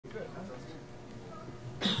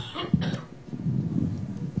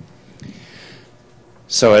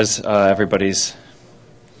So as everybody's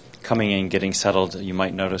coming in, getting settled, you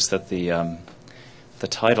might notice that the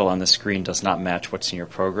title on the screen does not match what's in your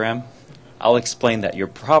program. I'll explain that. You're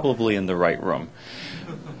probably in the right room.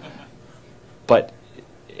 But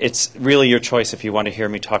it's really your choice if you want to hear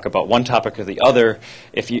me talk about one topic or the other.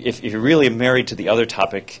 If you're really married to the other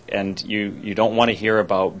topic and you don't want to hear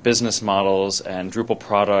about business models and Drupal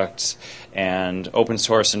products and open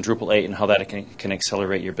source and Drupal 8 and how that can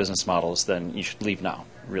accelerate your business models, then you should leave now,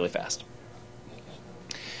 really fast.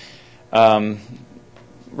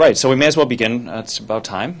 Right, so we may as well begin. It's about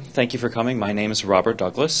time. Thank you for coming. My name is Robert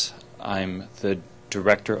Douglass. I'm the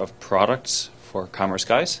Director of Products for Commerce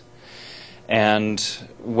Guys. And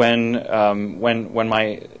when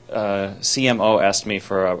my CMO asked me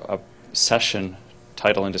for a session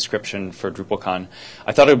title and description for DrupalCon,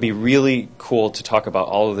 I thought it would be really cool to talk about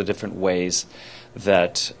all of the different ways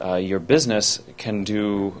that your business can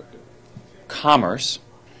do commerce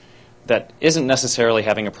that isn't necessarily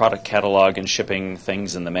having a product catalog and shipping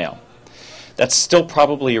things in the mail. That's still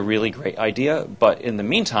probably a really great idea, but in the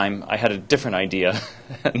meantime, I had a different idea,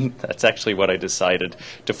 and that's actually what I decided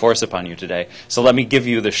to force upon you today. So let me give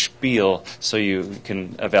you the spiel so you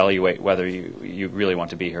can evaluate whether you really want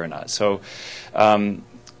to be here or not. So I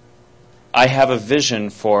have a vision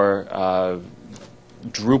for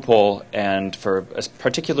Drupal and for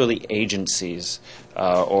particularly agencies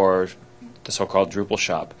or the so-called Drupal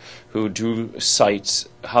shop who do sites,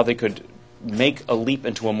 how they could make a leap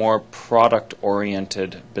into a more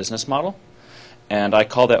product-oriented business model. And I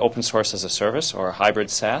call that open source as a service, or a hybrid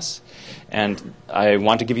SaaS. And I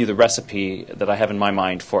want to give you the recipe that I have in my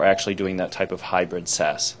mind for actually doing that type of hybrid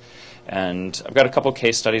SaaS. And I've got a couple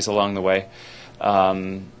case studies along the way.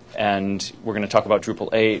 And we're going to talk about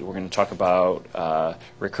Drupal 8. We're going to talk about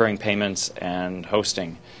recurring payments and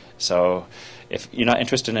hosting. So if you're not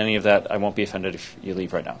interested in any of that, I won't be offended if you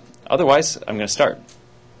leave right now. Otherwise, I'm going to start.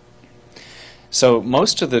 So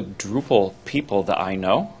most of the Drupal people that I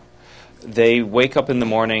know, they wake up in the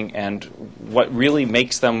morning and what really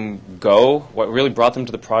makes them go, what really brought them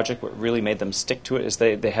to the project, what really made them stick to it is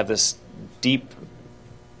they have this deep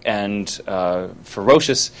and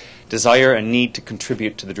ferocious desire and need to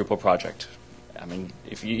contribute to the Drupal project. I mean,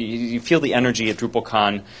 if you feel the energy at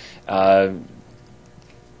DrupalCon,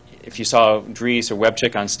 if you saw Dries or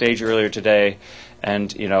Webchick on stage earlier today,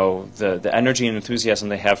 and you know the energy and enthusiasm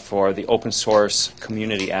they have for the open source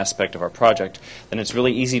community aspect of our project, then it's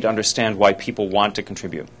really easy to understand why people want to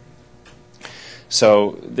contribute.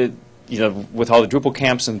 So with all the Drupal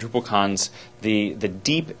camps and DrupalCons, the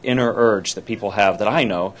deep inner urge that people have that I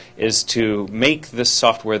know is to make this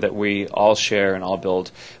software that we all share and all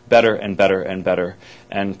build better and better and better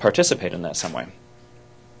and participate in that some way.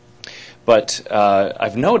 But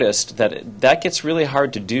I've noticed that that gets really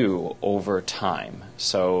hard to do over time.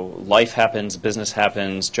 So life happens, business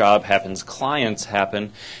happens, job happens, clients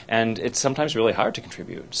happen, and it's sometimes really hard to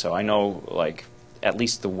contribute. So I know, like, at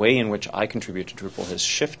least the way in which I contribute to Drupal has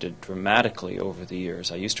shifted dramatically over the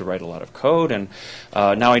years. I used to write a lot of code, and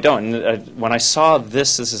now I don't. And when I saw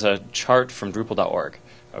this is a chart from Drupal.org.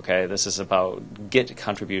 Okay, this is about Git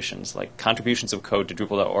contributions, like contributions of code to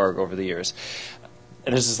Drupal.org over the years.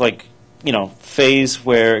 And this is like, phase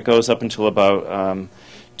where it goes up until about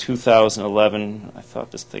 2011. I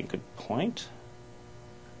thought this thing could point,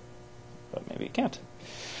 but maybe it can't.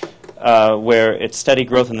 Where it's steady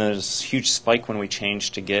growth, and there's this huge spike when we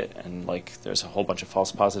change to Git, and there's a whole bunch of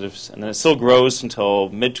false positives, and then it still grows until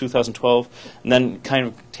mid-2012, and then kind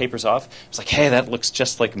of tapers off. It's like, hey, that looks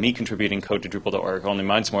just like me contributing code to Drupal.org, only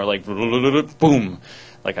mine's more like boom,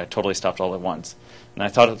 like I totally stopped all at once. And I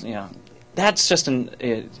thought, that's just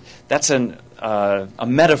a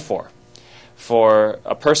metaphor for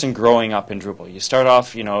a person growing up in Drupal. You start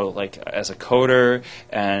off, as a coder,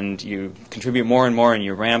 and you contribute more and more, and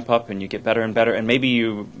you ramp up, and you get better and better, and maybe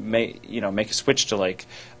you make a switch to a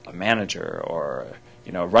manager, or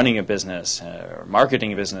running a business, or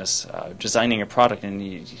marketing a business, designing a product, and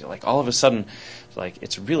you all of a sudden,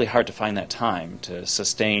 it's really hard to find that time to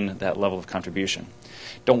sustain that level of contribution.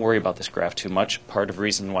 Don't worry about this graph too much. Part of the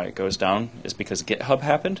reason why it goes down is because GitHub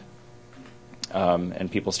happened,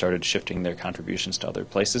 and people started shifting their contributions to other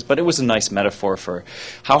places. But it was a nice metaphor for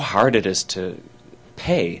how hard it is to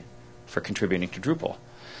pay for contributing to Drupal.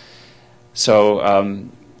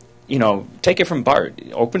 So, take it from Bart.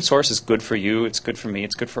 Open source is good for you. It's good for me.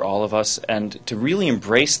 It's good for all of us. And to really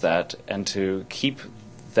embrace that and to keep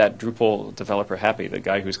that Drupal developer happy, the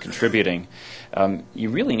guy who's contributing, you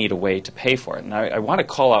really need a way to pay for it. And I want to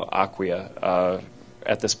call out Acquia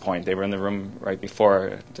at this point. They were in the room right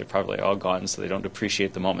before. They're probably all gone, so they don't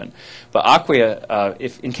appreciate the moment. But Acquia,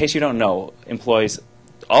 in case you don't know, employs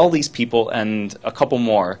all these people and a couple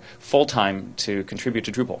more full-time to contribute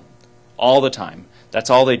to Drupal all the time. That's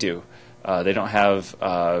all they do. They don't have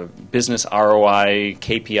business ROI,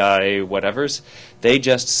 KPI, whatevers. They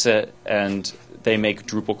just sit and they make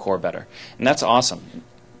Drupal core better. And that's awesome.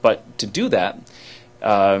 But to do that,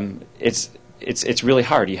 it's really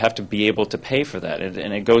hard. You have to be able to pay for that.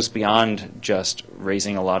 And it goes beyond just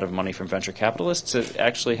raising a lot of money from venture capitalists. It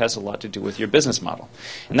actually has a lot to do with your business model.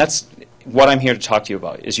 And that's what I'm here to talk to you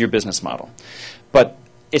about, is your business model. But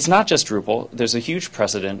it's not just Drupal. There's a huge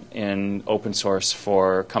precedent in open source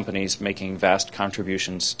for companies making vast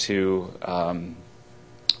contributions to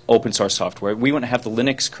open source software. We wouldn't have the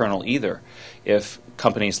Linux kernel either if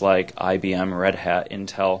companies like IBM, Red Hat,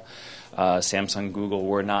 Intel, Samsung, Google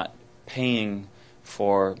were not paying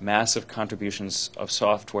for massive contributions of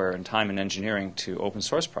software and time and engineering to open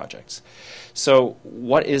source projects. So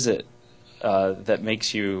what is it that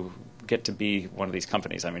makes you get to be one of these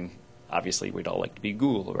companies? I mean, obviously, we'd all like to be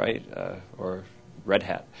Google, right, or Red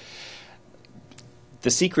Hat. The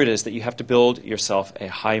secret is that you have to build yourself a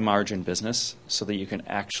high-margin business so that you can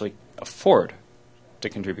actually afford to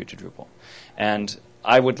contribute to Drupal. And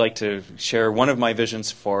I would like to share one of my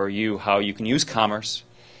visions for you, how you can use commerce,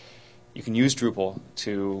 you can use Drupal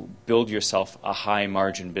to build yourself a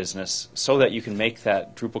high-margin business so that you can make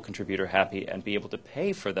that Drupal contributor happy and be able to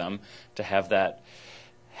pay for them to have that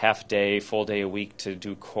half day, full day a week to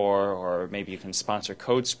do core, or maybe you can sponsor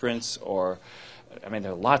code sprints, or, I mean,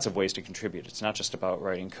 there are lots of ways to contribute. It's not just about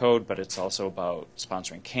writing code, but it's also about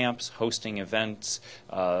sponsoring camps, hosting events,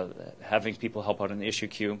 having people help out in the issue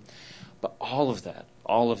queue. But all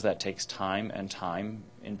of that takes time, and time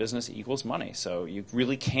in business equals money. So you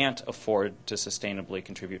really can't afford to sustainably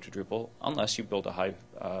contribute to Drupal unless you build a high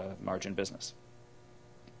margin business.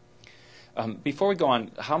 Before we go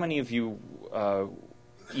on, how many of you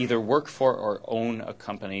either work for or own a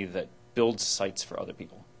company that builds sites for other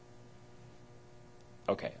people?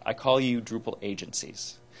 Okay, I call you Drupal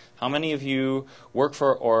agencies. How many of you work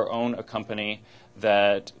for or own a company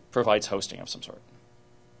that provides hosting of some sort?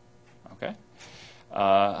 Okay.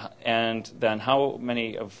 And then how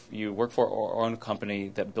many of you work for or own a company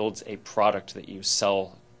that builds a product that you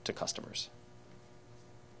sell to customers?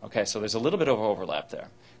 Okay, so there's a little bit of overlap there.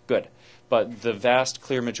 Good. But the vast,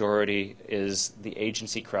 clear majority is the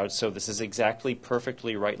agency crowd. So this is exactly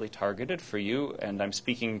perfectly rightly targeted for you. And I'm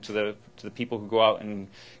speaking to the people who go out and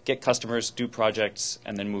get customers, do projects,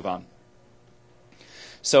 and then move on.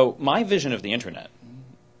 So my vision of the internet,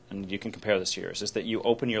 and you can compare this to yours, is that you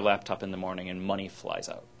open your laptop in the morning and money flies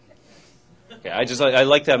out. Okay, I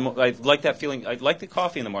like that. I like that feeling. I like the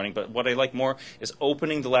coffee in the morning, but what I like more is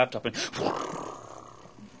opening the laptop and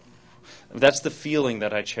that's the feeling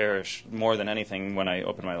that I cherish more than anything when I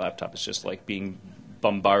open my laptop. It's just like being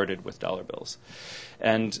bombarded with dollar bills.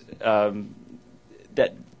 And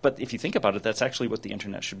but if you think about it, that's actually what the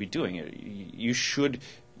internet should be doing.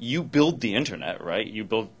 You build the internet, right? You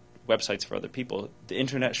build websites for other people. The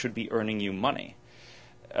internet should be earning you money.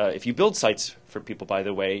 If you build sites for people, by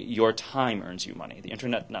the way, your time earns you money. The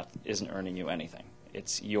internet isn't earning you anything.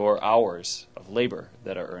 It's your hours of labor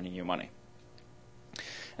that are earning you money.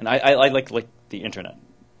 And I like the internet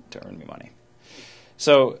to earn me money.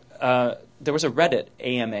 So there was a Reddit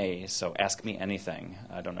AMA, so Ask Me Anything.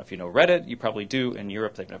 I don't know if you know Reddit. You probably do. In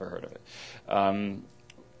Europe, they've never heard of it.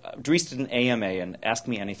 Dries did an AMA and Ask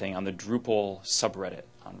Me Anything on the Drupal subreddit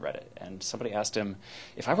on Reddit. And somebody asked him,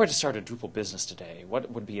 if I were to start a Drupal business today, what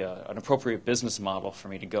would be an appropriate business model for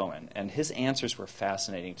me to go in? And his answers were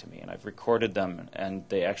fascinating to me, and I've recorded them, and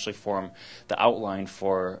they actually form the outline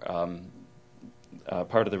for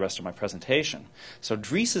part of the rest of my presentation. So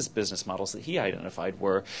Dries's business models that he identified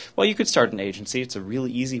were, well, you could start an agency. It's a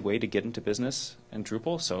really easy way to get into business in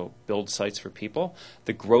Drupal, so build sites for people.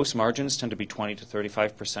 The gross margins tend to be 20 to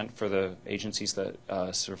 35% for the agencies that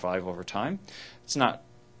survive over time. It's not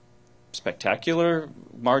spectacular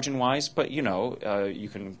margin-wise, but you know, you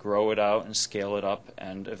can grow it out and scale it up,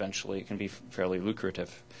 and eventually it can be fairly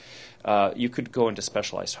lucrative. You could go into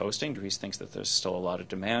specialized hosting. Dries thinks that there's still a lot of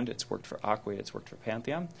demand. It's worked for Acquia, it's worked for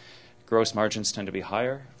Pantheon. Gross margins tend to be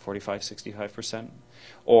higher, 45, 65%.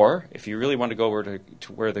 Or, if you really want to go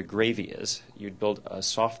to where the gravy is, you'd build a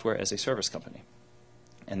software as a service company.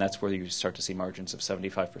 And that's where you start to see margins of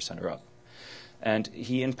 75% or up. And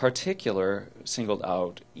he, in particular, singled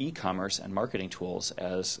out e-commerce and marketing tools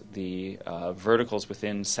as the verticals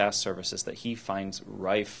within SaaS services that he finds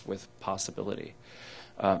rife with possibility.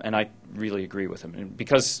 And I really agree with him. And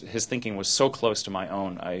because his thinking was so close to my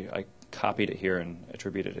own, I copied it here and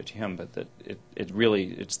attributed it to him, but that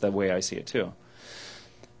it's the way I see it too.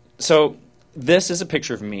 So this is a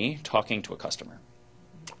picture of me talking to a customer.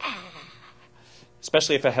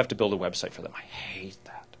 especially if I have to build a website for them. I hate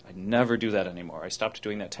that. I never do that anymore. I stopped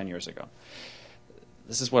doing that 10 years ago.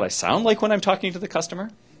 This is what I sound like when I'm talking to the customer,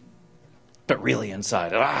 but really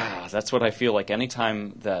inside, that's what I feel like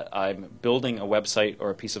anytime that I'm building a website or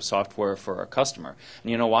a piece of software for a customer.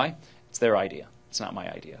 And you know why? It's their idea. It's not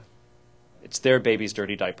my idea. It's their baby's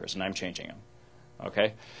dirty diapers, and I'm changing them.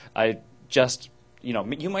 Okay? I just, you know,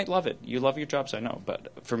 you might love it. You love your jobs, I know.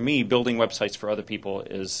 But for me, building websites for other people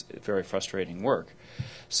is very frustrating work.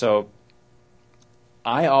 So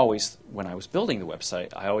I always, when I was building the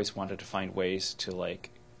website, I always wanted to find ways to, like,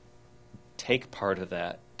 take part of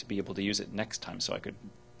that to be able to use it next time so I could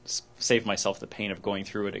save myself the pain of going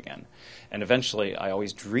through it again. And eventually, I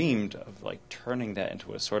always dreamed of, like, turning that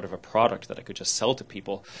into a sort of a product that I could just sell to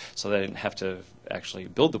people so that I didn't have to actually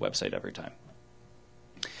build the website every time.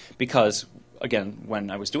 Because, again, when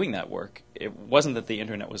I was doing that work, it wasn't that the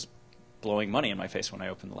internet was blowing money in my face when I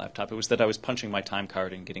opened the laptop. It was that I was punching my time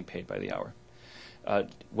card and getting paid by the hour.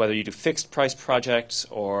 Whether you do fixed price projects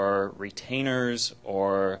or retainers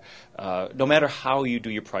or no matter how you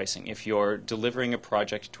do your pricing, if you're delivering a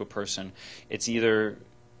project to a person, it's either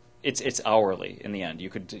it's hourly in the end.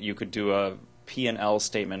 You could do a P&L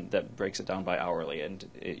statement that breaks it down by hourly, and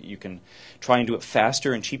you can try and do it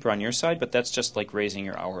faster and cheaper on your side, but that's just like raising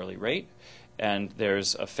your hourly rate, and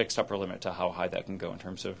there's a fixed upper limit to how high that can go in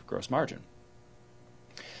terms of gross margin.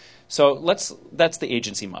 So that's the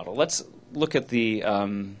agency model. Let's look at the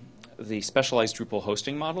specialized Drupal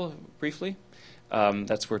hosting model briefly.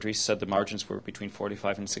 That's where Dries said the margins were between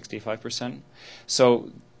 45 and 65%.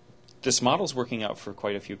 So this model's working out for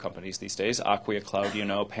quite a few companies these days. Acquia Cloud, you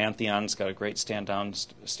know, Pantheon's got a great stand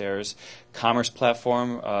downstairs. Commerce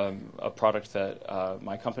Platform, a product that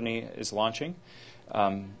my company is launching.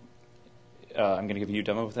 I'm going to give you a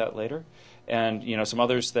demo of that later. And, you know, some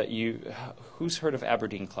others that who's heard of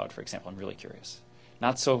Aberdeen Cloud, for example? I'm really curious.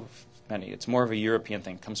 Not so many. It's more of a European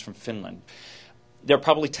thing. It comes from Finland. There are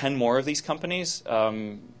probably 10 more of these companies.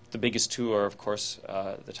 The biggest two are, of course,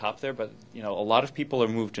 the top there. But, you know, a lot of people are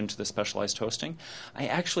moved into the specialized hosting. I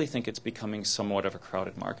actually think it's becoming somewhat of a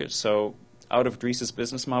crowded market. So out of Dries's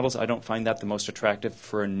business models, I don't find that the most attractive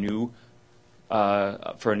for a new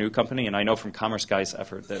company. And I know from Commerce Guy's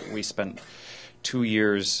effort that we spent 2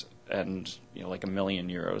 years and, you know, like €1 million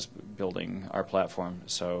building our platform.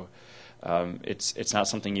 So it's not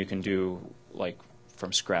something you can do like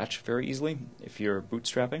from scratch very easily if you're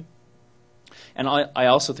bootstrapping. And I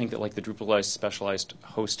also think that like the Drupal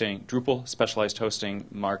specialized hosting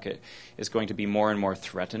market is going to be more and more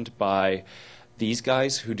threatened by these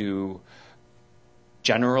guys who do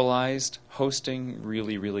generalized hosting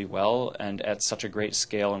really, really well and at such a great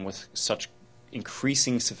scale and with such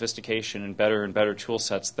increasing sophistication and better tool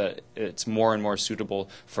sets that it's more and more suitable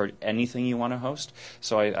for anything you want to host.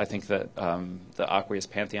 So I think that the Acquia's,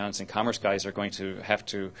 Pantheons, and Commerce Guys are going to have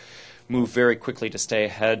to move very quickly to stay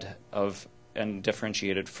ahead of and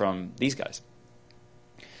differentiated from these guys.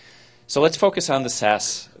 So let's focus on the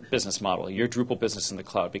SaaS business model, your Drupal business in the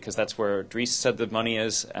cloud, because that's where Dries said the money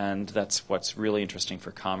is, and that's what's really interesting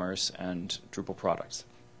for commerce and Drupal products.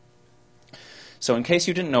 So in case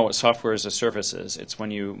you didn't know what software as a service is, it's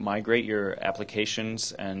when you migrate your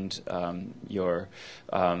applications and you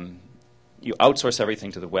outsource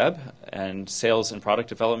everything to the web, and sales and product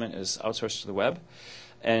development is outsourced to the web,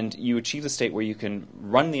 and you achieve the state where you can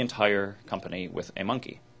run the entire company with a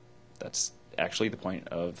monkey. That's actually the point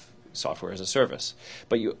of software as a service.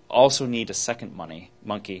 But you also need a second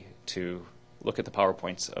monkey to look at the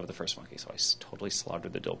PowerPoints of the first monkey. So I totally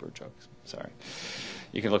slaughtered the Dilbert jokes. Sorry.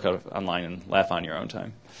 You can look up online and laugh on your own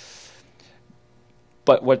time.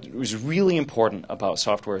 But what is really important about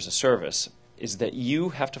software as a service is that you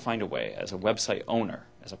have to find a way as a website owner,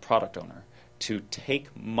 as a product owner, to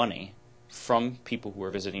take money from people who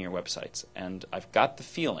are visiting your websites. And I've got the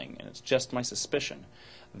feeling, and it's just my suspicion,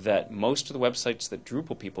 that most of the websites that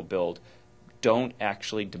Drupal people build don't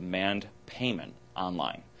actually demand payment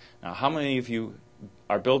online. Now, how many of you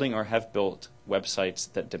are building or have built websites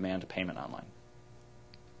that demand payment online?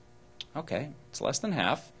 Okay, it's less than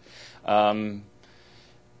half.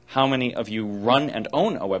 How many of you run and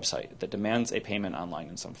own a website that demands a payment online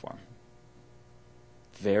in some form?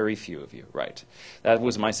 Very few of you, right. That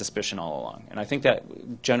was my suspicion all along. And I think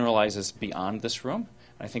that generalizes beyond this room.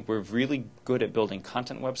 I think we're really good at building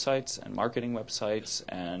content websites and marketing websites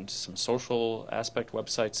and some social aspect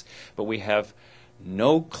websites, but we have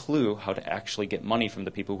no clue how to actually get money from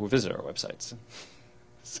the people who visit our websites.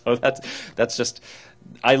 So that's just,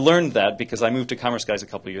 I learned that because I moved to Commerce Guys a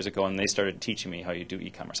couple of years ago and they started teaching me how you do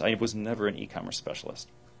e-commerce. I was never an e-commerce specialist.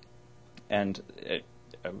 And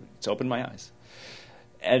it's opened my eyes.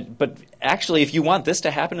 But actually, if you want this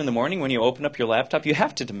to happen in the morning when you open up your laptop, you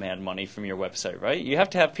have to demand money from your website, right? You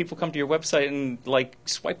have to have people come to your website and like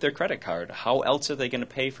swipe their credit card. How else are they going to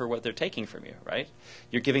pay for what they're taking from you, right?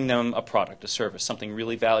 You're giving them a product, a service, something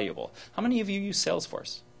really valuable. How many of you use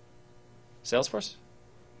Salesforce? Salesforce?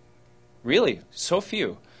 Really? So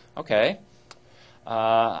few. Okay.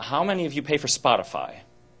 How many of you pay for Spotify?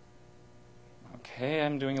 Okay,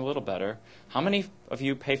 I'm doing a little better. How many of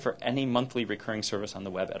you pay for any monthly recurring service on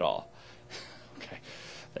the web at all? Okay,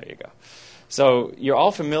 there you go. So you're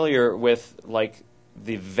all familiar with like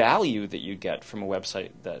the value that you get from a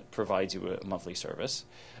website that provides you a monthly service.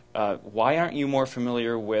 Why aren't you more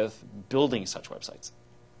familiar with building such websites?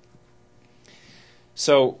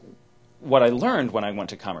 So what I learned when I went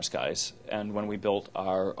to Commerce Guys and when we built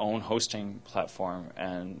our own hosting platform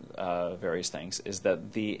and various things is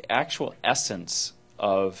that the actual essence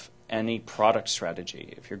of any product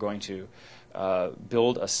strategy, if you're going to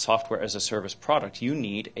build a software as a service product, you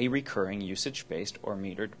need a recurring usage-based or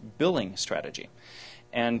metered billing strategy.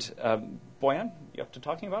 And Boyan, you up to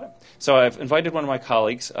talking about it? So I've invited one of my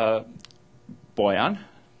colleagues, Boyan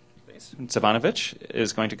Savanovic,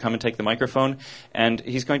 is going to come and take the microphone, and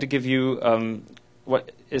he's going to give you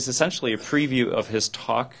what is essentially a preview of his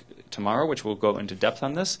talk tomorrow, which will go into depth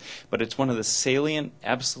on this, but it's one of the salient,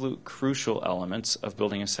 absolute crucial elements of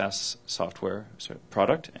building a SaaS software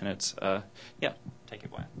product, and it's, yeah, take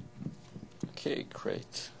it, Boyan. Okay,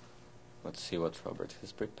 great. Let's see what Robert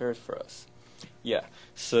has prepared for us. Yeah,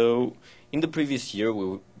 so in the previous year,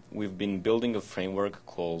 we've been building a framework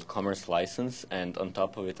called Commerce License, and on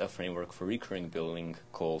top of it, a framework for recurring billing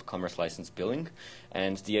called Commerce License Billing.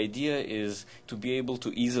 And the idea is to be able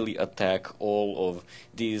to easily attack all of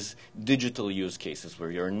these digital use cases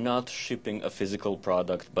where you're not shipping a physical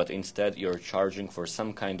product, but instead you're charging for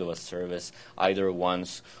some kind of a service either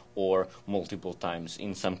once or multiple times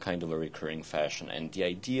in some kind of a recurring fashion. And the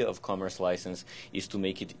idea of Commerce License is to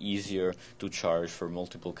make it easier to charge for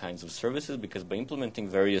multiple kinds of services, because by implementing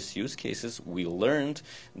various use cases, we learned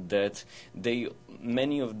that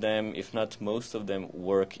many of them, if not most of them,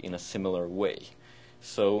 work in a similar way.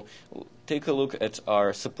 So take a look at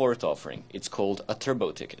our support offering. It's called a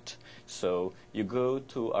Turbo Ticket. So you go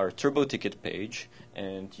to our Turbo Ticket page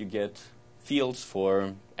and you get fields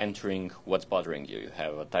for entering what's bothering you. You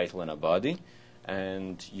have a title and a body,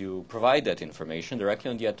 and you provide that information directly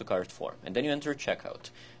on the Add to Cart form. And then you enter checkout.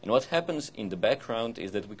 And what happens in the background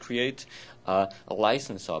is that we create a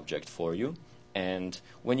license object for you. And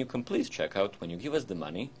when you complete checkout, when you give us the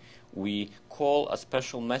money, we call a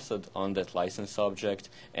special method on that license object,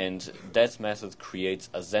 and that method creates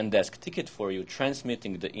a Zendesk ticket for you,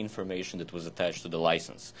 transmitting the information that was attached to the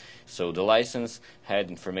license. So the license had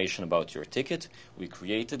information about your ticket, we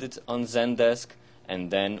created it on Zendesk, and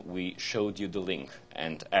then we showed you the link.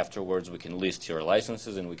 And afterwards we can list your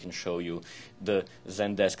licenses and we can show you the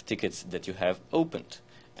Zendesk tickets that you have opened.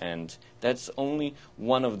 And that's only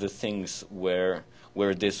one of the things where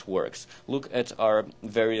this works. Look at our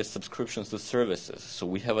various subscriptions to services. So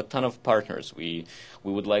we have a ton of partners. We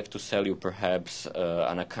would like to sell you perhaps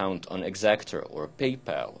an account on Exactor or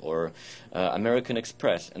PayPal or American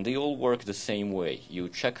Express, and they all work the same way. You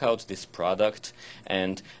check out this product,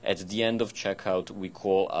 and at the end of checkout, we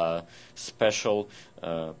call a special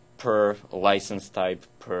per license type,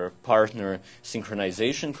 per partner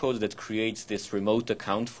synchronization code that creates this remote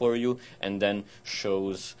account for you and then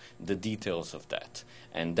shows the details of that.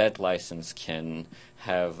 And that license can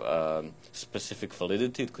have specific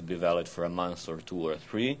validity. It could be valid for a month or 2 or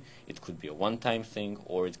 3. It could be a one-time thing,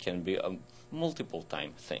 or it can be a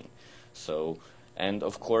multiple-time thing. So, and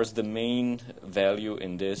of course, the main value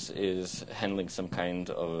in this is handling some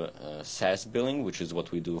kind of SaaS billing, which is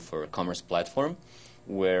what we do for a commerce platform,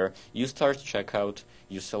 where you start checkout,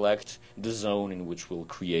 you select the zone in which we'll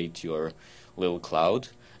create your little cloud,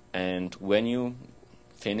 and when you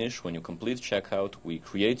finish, when you complete checkout, we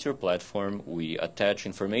create your platform, we attach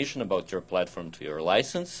information about your platform to your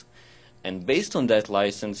license, and based on that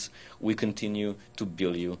license, we continue to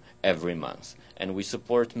bill you every month. And we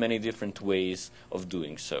support many different ways of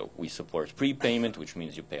doing so. We support prepayment, which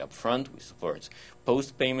means you pay up front. We support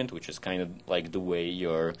post-payment, which is kind of like the way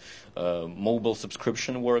your mobile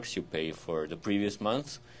subscription works. You pay for the previous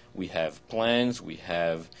month. We have plans. We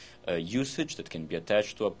have usage that can be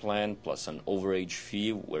attached to a plan, plus an overage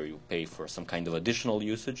fee where you pay for some kind of additional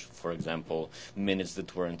usage, for example, minutes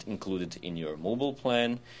that weren't included in your mobile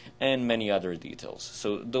plan, and many other details.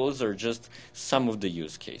 So those are just some of the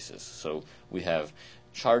use cases. So we have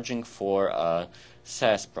charging for a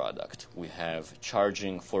SaaS product. We have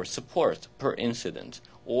charging for support per incident,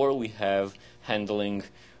 or we have handling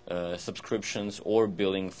subscriptions or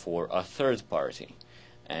billing for a third party.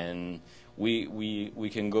 And we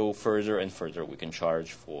can go further and further. We can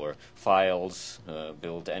charge for files,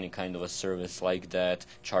 build any kind of a service like that,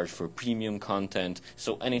 charge for premium content.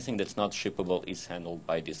 So anything that's not shippable is handled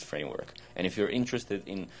by this framework. And if you're interested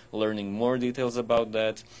in learning more details about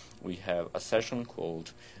that, we have a session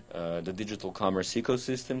called the Digital Commerce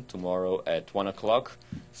Ecosystem tomorrow at 1 o'clock.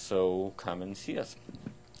 So come and see us.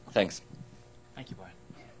 Thanks. Thank you, Brian.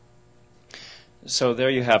 So there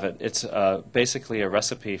you have it. It's basically a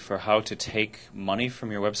recipe for how to take money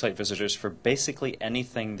from your website visitors for basically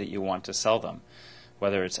anything that you want to sell them,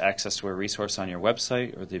 whether it's access to a resource on your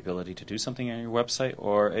website or the ability to do something on your website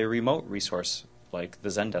or a remote resource like the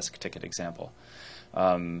Zendesk ticket example.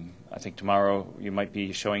 I think tomorrow you might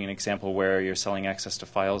be showing an example where you're selling access to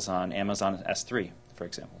files on Amazon S3, for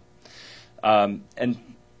example. And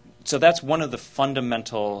so that's one of the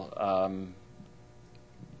fundamental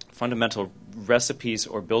recipes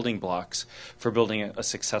or building blocks for building a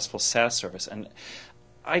successful SaaS service. And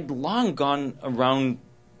I'd long gone around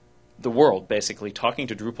the world, basically, talking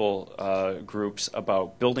to Drupal groups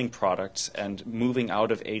about building products and moving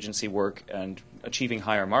out of agency work and achieving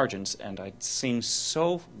higher margins, and I'd seen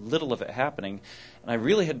so little of it happening, and I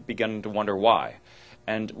really had begun to wonder why.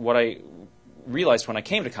 And what I realized when I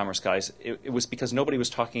came to Commerce Guys, it was because nobody was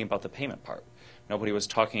talking about the payment part. Nobody was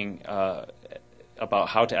talking about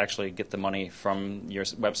how to actually get the money from your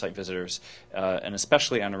website visitors, and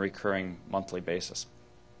especially on a recurring monthly basis.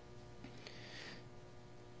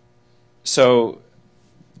 So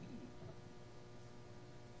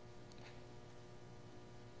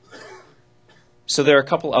there are a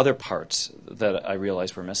couple other parts that I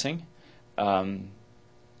realized were missing, and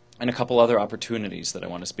a couple other opportunities that I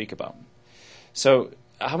want to speak about. So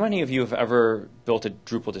how many of you have ever built a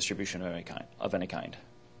Drupal distribution of any kind?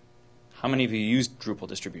 How many of you used Drupal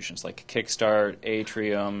distributions like Kickstart,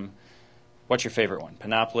 Atrium? What's your favorite one?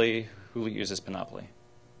 Panoply? Who uses Panoply?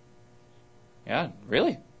 Yeah,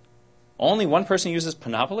 really? Only one person uses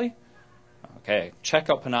Panoply? Okay,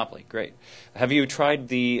 check out Panoply. Great. Have you tried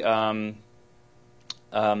the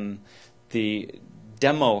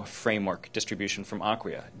demo framework distribution from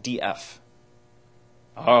Acquia, DF?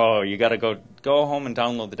 Oh, you got to go home and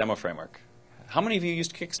download the demo framework. How many of you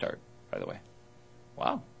used Kickstart, by the way?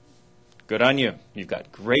 Wow. Good on you. You've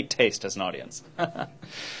got great taste as an audience.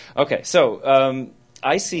 Okay, so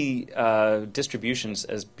I see distributions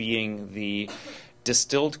as being the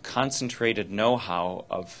distilled, concentrated know-how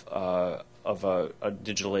of a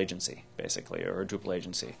digital agency, basically, or a Drupal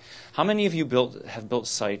agency. How many of you have built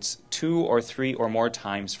sites 2 or 3 or more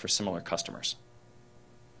times for similar customers?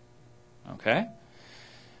 Okay.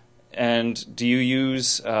 And do you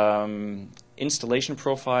use installation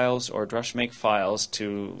profiles or Drush make files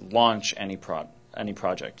to launch any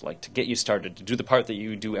project, like to get you started, to do the part that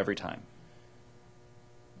you do every time?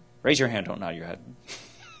 Raise your hand, don't nod your head.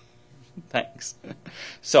 Thanks.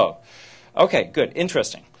 So, okay, good,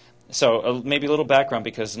 interesting. So maybe a little background,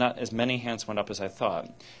 because not as many hands went up as I thought.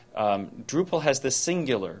 Drupal has this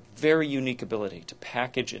singular, very unique ability to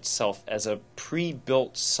package itself as a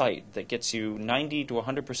pre-built site that gets you 90 to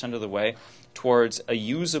 100% of the way towards a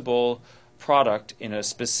usable product in a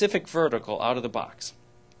specific vertical out of the box.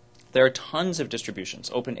 There are tons of distributions.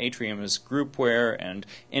 Open Atrium is groupware and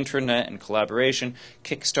intranet and collaboration.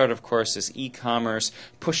 Kickstart, of course, is e-commerce.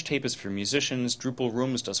 Pushtape is for musicians. Drupal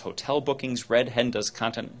Rooms does hotel bookings. Red Hen does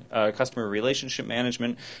customer relationship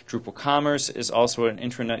management. Drupal Commerce is also an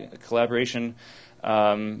intranet collaboration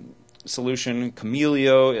solution.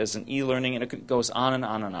 Camelio is an e-learning, and it goes on and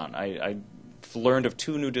on and on. I've learned of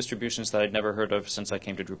 2 new distributions that I'd never heard of since I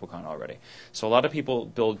came to DrupalCon already. So a lot of people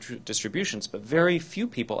build distributions, but very few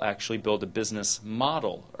people actually build a business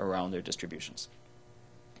model around their distributions.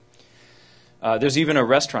 There's even a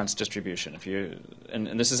restaurants distribution,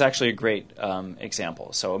 and this is actually a great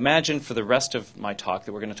example. So imagine for the rest of my talk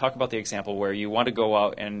that we're going to talk about the example where you want to go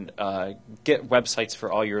out and get websites for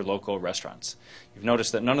all your local restaurants. You've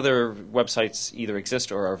noticed that none of their websites either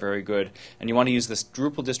exist or are very good, and you want to use this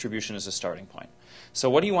Drupal distribution as a starting point. So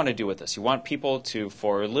what do you want to do with this? You want people to,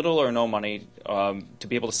 for little or no money, to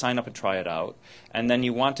be able to sign up and try it out, and then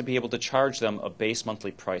you want to be able to charge them a base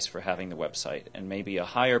monthly price for having the website, and maybe a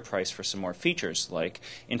higher price for some more features, like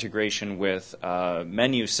integration with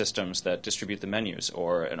menu systems that distribute the menus,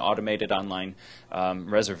 or an automated online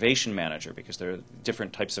reservation manager, because there are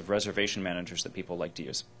different types of reservation managers that people like to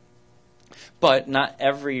use. But not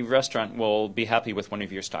every restaurant will be happy with one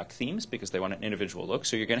of your stock themes because they want an individual look,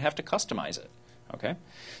 so you're going to have to customize it. Okay,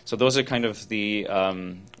 so those are kind of the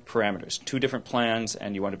parameters. 2 different plans,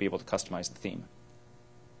 and you want to be able to customize the theme.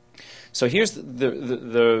 So here's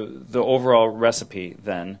the overall recipe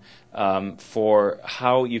then for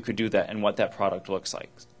how you could do that and what that product looks like.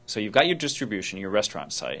 So you've got your distribution, your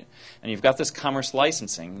restaurant site, and you've got this commerce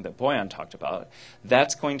licensing that Boyan talked about.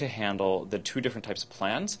 That's going to handle the two different types of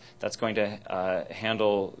plans. That's going to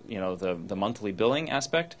handle the monthly billing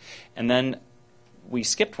aspect. And then we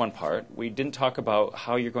skipped one part. We didn't talk about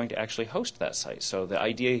how you're going to actually host that site. So the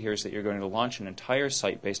idea here is that you're going to launch an entire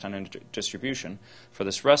site based on distribution for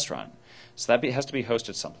this restaurant. So that has to be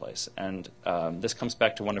hosted someplace. And this comes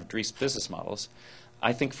back to one of Dries' business models.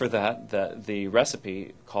 I think for that the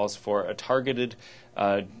recipe calls for a targeted,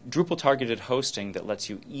 Drupal-targeted hosting that lets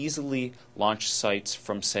you easily launch sites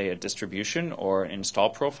from, say, a distribution or an install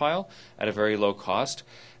profile at a very low cost.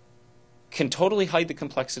 Can totally hide the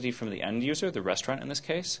complexity from the end user, the restaurant in this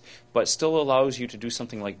case, but still allows you to do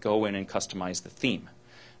something like go in and customize the theme.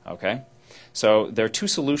 Okay? So there are two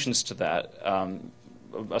solutions to that.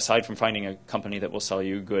 Aside from finding a company that will sell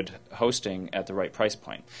you good hosting at the right price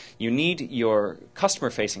point. You need your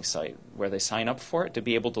customer-facing site, where they sign up for it, to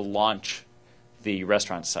be able to launch the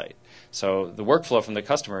restaurant site. So the workflow from the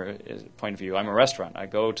customer point of view, I'm a restaurant. I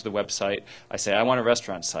go to the website. I say, I want a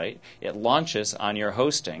restaurant site. It launches on your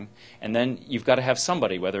hosting, and then you've got to have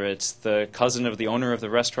somebody, whether it's the cousin of the owner of the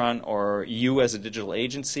restaurant or you as a digital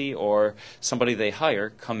agency or somebody they hire,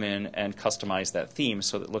 come in and customize that theme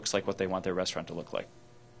so that it looks like what they want their restaurant to look like.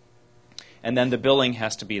 And then the billing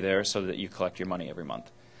has to be there so that you collect your money every month.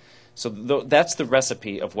 So that's the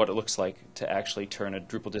recipe of what it looks like to actually turn a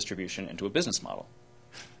Drupal distribution into a business model.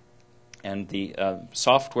 And the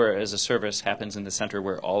software as a service happens in the center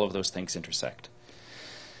where all of those things intersect.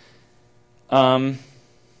 Cool.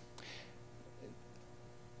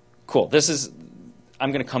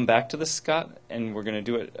 I'm going to come back to this, Scott, and we're going to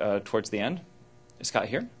do it towards the end. Is Scott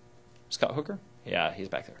here? Scott Hooker? Yeah, he's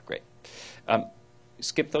back there. Great.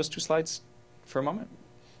 Skip those two slides for a moment.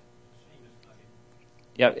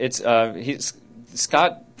 Yeah,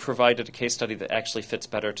 Scott provided a case study that actually fits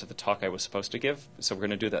better to the talk I was supposed to give, so we're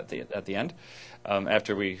going to do that at the end,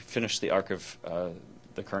 after we finish the arc of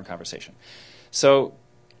the current conversation. So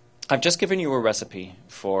I've just given you a recipe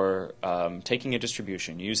for taking a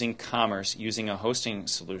distribution, using commerce, using a hosting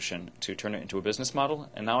solution to turn it into a business model,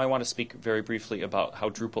 and now I want to speak very briefly about how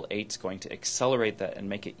Drupal 8 is going to accelerate that and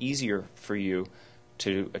make it easier for you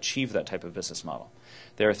to achieve that type of business model.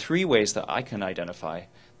 There are three ways that I can identify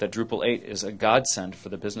that Drupal 8 is a godsend for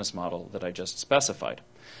the business model that I just specified.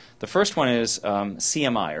 The first one is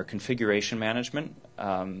CMI, or configuration management.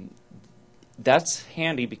 That's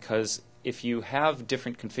handy because if you have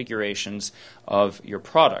different configurations of your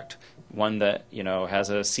product, one that has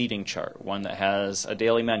a seating chart, one that has a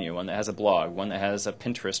daily menu, one that has a blog, one that has a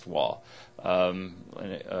Pinterest wall,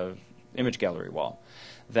 an image gallery wall,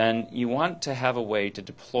 then you want to have a way to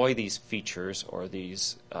deploy these features or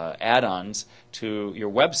these add-ons to your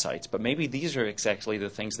websites. But maybe these are exactly the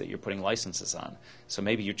things that you're putting licenses on. So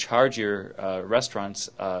maybe you charge your restaurants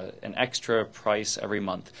an extra price every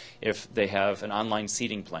month if they have an online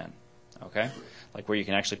seating plan, okay? Like where you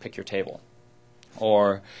can actually pick your table.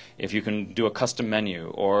 Or if you can do a custom menu,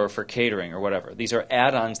 or for catering or whatever. These are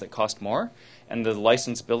add-ons that cost more, and the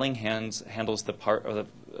license billing handles the part of the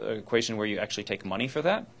equation where you actually take money for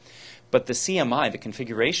that. But the CMI, the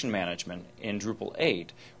configuration management in Drupal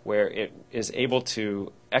 8, where it is able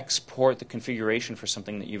to export the configuration for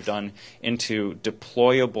something that you've done into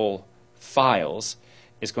deployable files,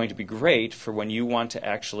 is going to be great for when you want to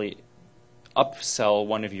actually upsell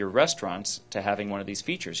one of your restaurants to having one of these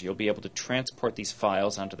features. You'll be able to transport these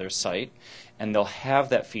files onto their site, and they'll have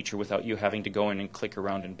that feature without you having to go in and click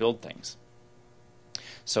around and build things.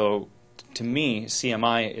 So to me,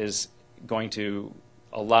 CMI is going to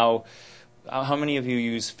allow... How many of you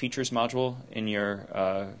use features module in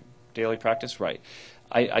your daily practice? Right.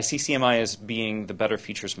 I see CMI as being the better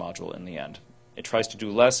features module in the end. It tries to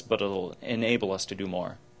do less, but it'll enable us to do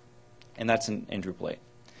more. And that's in Drupal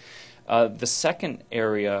 8. The second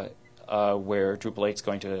area where Drupal 8 is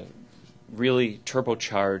going to really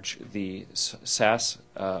turbocharge the SaaS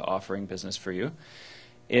offering business for you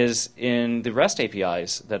is in the REST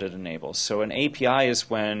APIs that it enables. So an API is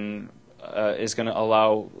when is going to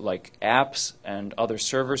allow like apps and other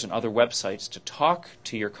servers and other websites to talk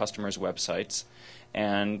to your customers' websites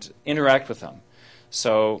and interact with them.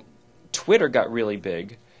 So Twitter got really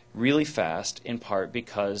big, really fast, in part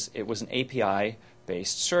because it was an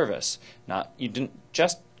API-based service. You didn't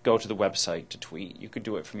just go to the website to tweet. You could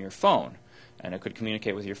do it from your phone. and it could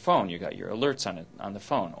communicate with your phone. You got your alerts on it on the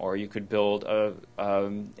phone, or you could build a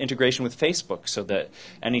integration with Facebook so that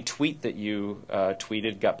any tweet that you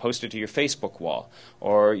tweeted got posted to your Facebook wall,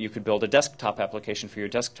 or you could build a desktop application for your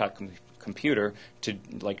desktop computer to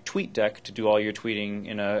like TweetDeck to do all your tweeting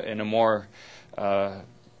in a more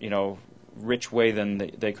rich way than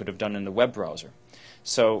they could have done in the web browser.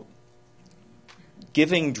 So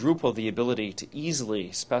giving Drupal the ability to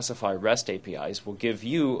easily specify REST APIs will give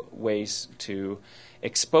you ways to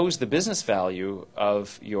expose the business value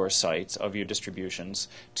of your sites, of your distributions,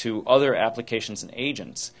 to other applications and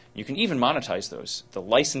agents. You can even monetize those. The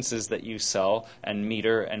licenses that you sell and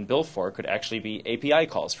meter and bill for could actually be API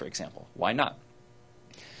calls, for example. Why not?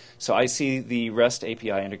 So I see the REST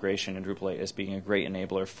API integration in Drupal 8 as being a great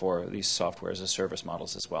enabler for these software as a service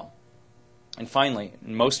models as well. And finally,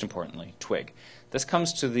 and most importantly, Twig. This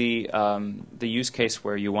comes to the use case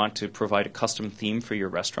where you want to provide a custom theme for your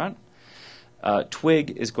restaurant.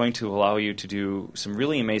 Twig is going to allow you to do some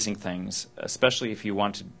really amazing things, especially if you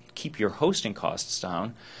want to keep your hosting costs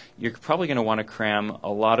down. You're probably going to want to cram a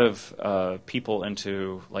lot of people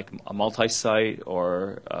into like a multi-site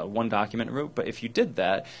or one document route. But if you did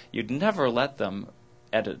that, you'd never let them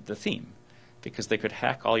edit the theme, because they could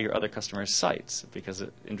hack all your other customers' sites. Because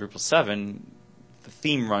in Drupal 7, the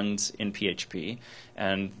theme runs in PHP,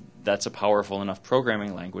 and that's a powerful enough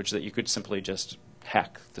programming language that you could simply just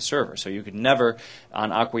hack the server. So you could never,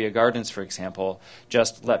 on Aquia Gardens, for example,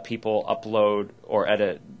 just let people upload or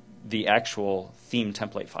edit the actual theme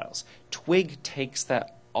template files. Twig takes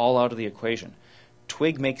that all out of the equation.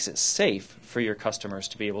 Twig makes it safe for your customers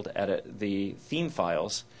to be able to edit the theme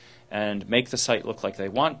files and make the site look like they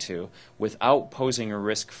want to without posing a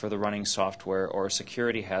risk for the running software or a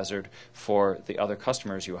security hazard for the other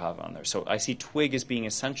customers you have on there. So I see Twig as being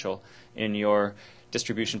essential in your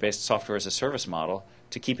distribution-based software as a service model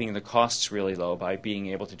to keeping the costs really low by being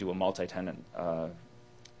able to do a multi-tenant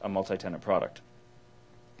product.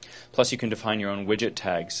 Plus, you can define your own widget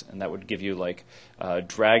tags, and that would give you like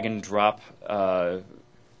drag and drop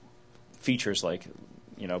features, like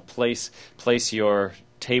place your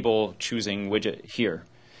table choosing widget here.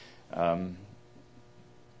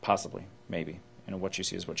 Possibly, maybe. What you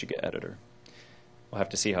see is what you get editor. We'll have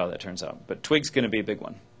to see how that turns out. But Twig's going to be a big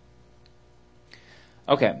one.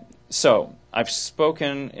 Okay, so I've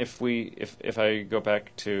spoken, if I go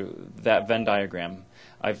back to that Venn diagram,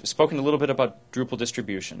 I've spoken a little bit about Drupal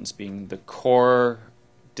distributions being the core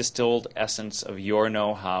distilled essence of your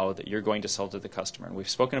know-how that you're going to sell to the customer. And we've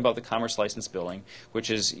spoken about the commerce license billing, which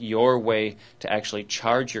is your way to actually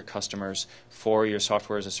charge your customers for your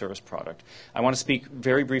software as a service product. I want to speak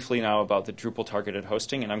very briefly now about the Drupal targeted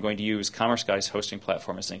hosting, and I'm going to use Commerce Guy's hosting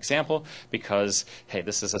platform as an example because, hey,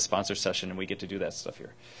 this is a sponsor session and we get to do that stuff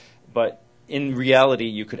here. But in reality,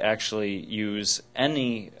 you could actually use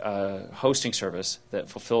any hosting service that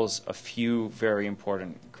fulfills a few very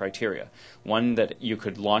important criteria. One, that you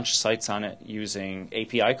could launch sites on it using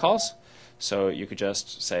API calls. So you could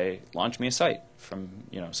just say, launch me a site from,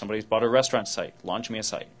 somebody's bought a restaurant site, launch me a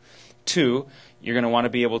site. Two, you're going to want to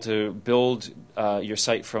be able to build your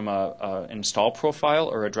site from an install profile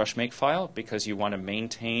or a drush make file because you want to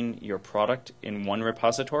maintain your product in one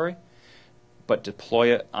repository, but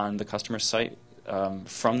deploy it on the customer site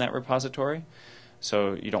from that repository.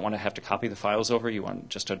 So you don't want to have to copy the files over. You want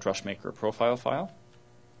just a drush maker profile file.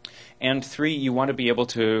 And three, you want to be able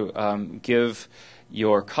to give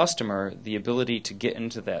your customer the ability to get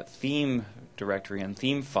into that theme directory and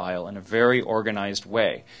theme file in a very organized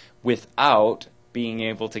way without being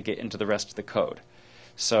able to get into the rest of the code.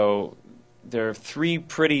 So there are three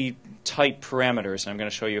pretty tight parameters, and I'm going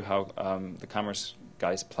to show you how the Commerce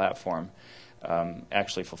Guy's platform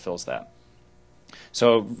actually fulfills that.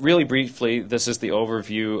 So really briefly, this is the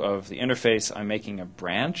overview of the interface. I'm making a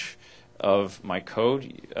branch of my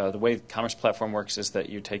code. The way the Commerce Platform works is that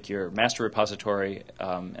you take your master repository,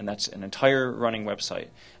 and that's an entire running website,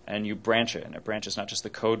 and you branch it. And it branches not just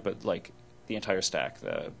the code, but like the entire stack,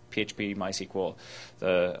 the PHP, MySQL,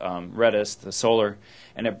 the Redis, the Solr,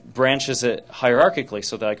 and it branches it hierarchically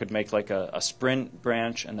so that I could make like a sprint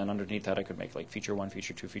branch, and then underneath that I could make like feature 1,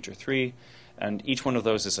 feature 2, feature 3, and each one of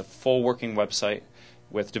those is a full working website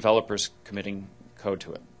with developers committing code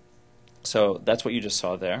to it. So that's what you just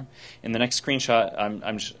saw there. In the next screenshot, I'm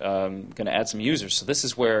going to add some users. So this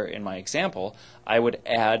is where, in my example, I would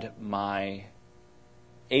add my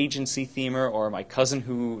agency themer or my cousin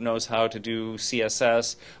who knows how to do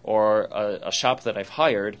CSS or a shop that I've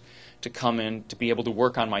hired to come in to be able to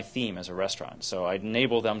work on my theme as a restaurant. So I'd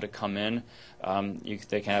enable them to come in.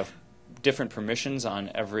 They can have different permissions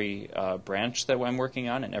on every branch that I'm working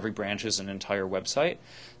on, and every branch is an entire website.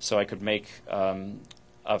 So I could make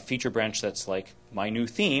a feature branch that's like my new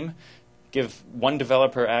theme, give one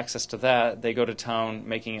developer access to that, they go to town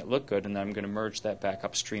making it look good, and then I'm going to merge that back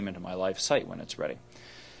upstream into my live site when it's ready.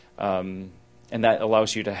 And that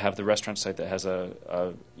allows you to have the restaurant site that has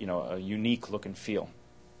a unique look and feel.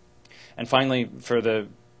 And finally, for the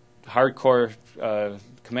hardcore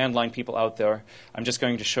command line people out there, I'm just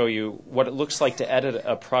going to show you what it looks like to edit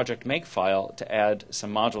a project make file to add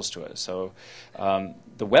some modules to it. So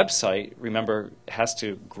the website, remember, has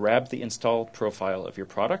to grab the install profile of your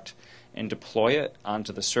product and deploy it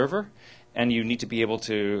onto the server. And you need to be able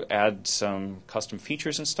to add some custom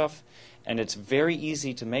features and stuff. And it's very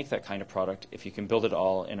easy to make that kind of product if you can build it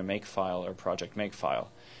all in a make file or project make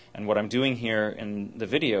file. And what I'm doing here in the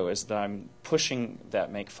video is that I'm pushing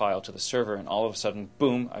that make file to the server, and all of a sudden,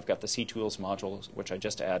 boom, I've got the CTools modules, which I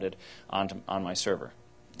just added on my server.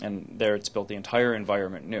 And there it's built the entire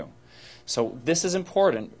environment new. So this is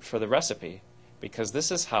important for the recipe, because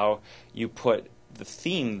this is how you put the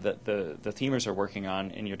theme that the themers are working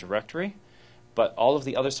on in your directory, but all of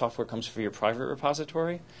the other software comes from your private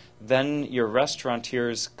repository. Then your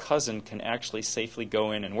restaurateur's cousin can actually safely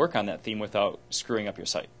go in and work on that theme without screwing up your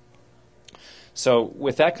site. So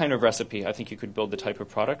with that kind of recipe, I think you could build the type of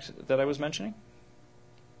product that I was mentioning.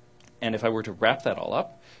 And if I were to wrap that all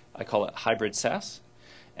up, I call it hybrid SaaS.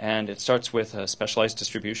 And it starts with a specialized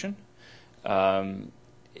distribution.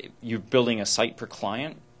 You're building a site per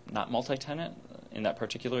client, not multi-tenant in that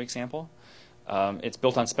particular example. It's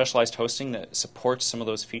built on specialized hosting that supports some of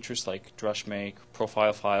those features like drush make,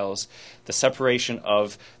 profile files, the separation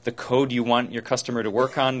of the code you want your customer to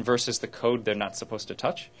work on versus the code they're not supposed to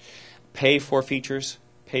touch. Pay for features,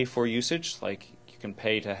 pay for usage, like you can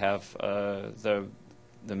pay to have the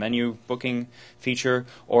menu booking feature,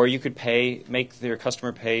 or you could make your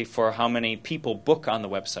customer pay for how many people book on the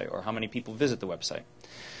website or how many people visit the website.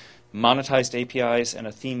 Monetized APIs and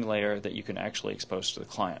a theme layer that you can actually expose to the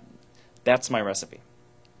client. That's my recipe.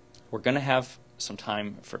 We're going to have some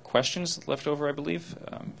time for questions left over, I believe.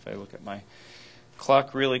 If I look at my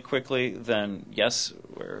clock really quickly, then yes,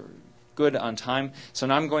 we're good on time. So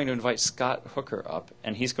now I'm going to invite Scott Hooker up,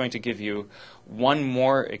 and he's going to give you one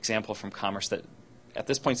more example from Commerce that at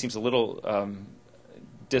this point seems a little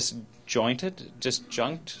disjunct,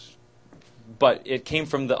 but it came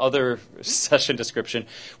from the other session description,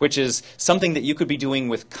 which is something that you could be doing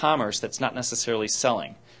with Commerce that's not necessarily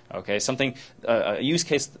selling. Okay, something, a use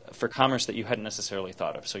case for Commerce that you hadn't necessarily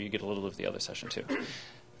thought of. So you get a little of the other session too.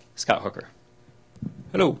 Scott Hooker.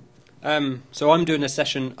 Hello. So I'm doing a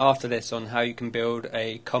session after this on how you can build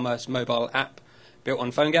a commerce mobile app built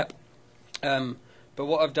on PhoneGap. But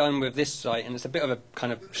what I've done with this site, and it's a bit of a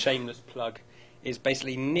kind of shameless plug, is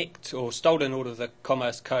basically nicked or stolen all of the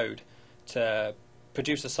commerce code to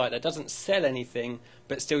produce a site that doesn't sell anything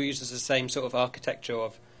but still uses the same sort of architecture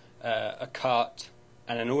of a cart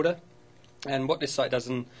and an order. And what this site does,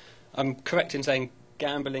 and I'm correct in saying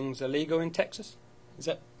gambling's illegal in Texas? Is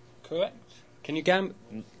that correct? Can you gamble?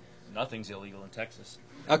 Nothing's illegal in Texas.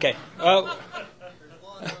 Okay.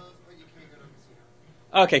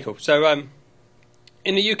 Okay, cool. So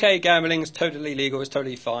in the UK, gambling is totally legal. It's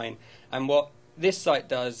totally fine. And what this site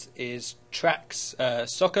does is tracks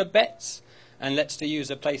soccer bets and lets the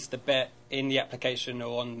user place the bet in the application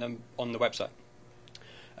or on the website.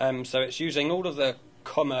 So it's using all of the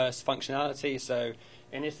commerce functionality. So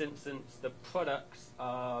in this instance, the products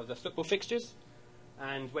are the football fixtures,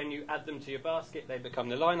 and when you add them to your basket, they become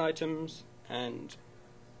the line items. And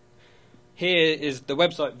here is the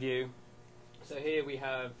website view. So here we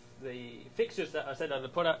have the fixtures that I said are the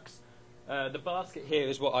products. The basket here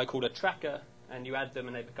is what I call a tracker, and you add them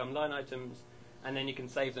and they become line items, and then you can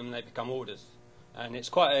save them and they become orders. And it's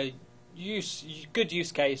quite a good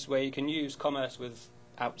use case where you can use commerce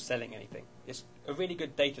without selling anything. It's a really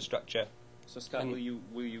good data structure. So Scott, will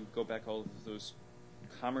you go back all of those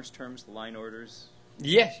commerce terms, the line orders?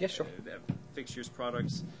 Yes, sure. Fixtures,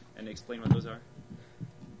 products, and explain what those are?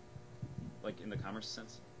 Like in the commerce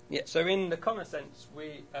sense? Yeah, so in the commerce sense,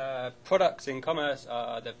 products in commerce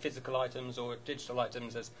are the physical items or digital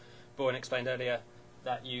items, as Bourne explained earlier,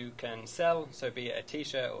 that you can sell, so be it a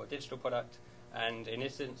t-shirt or a digital product. And in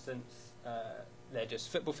this instance, they're just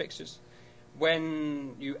football fixtures.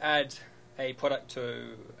 When you add a product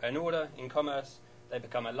to an order in commerce, they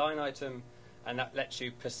become a line item, and that lets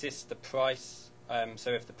you persist the price.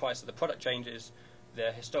 So if the price of the product changes,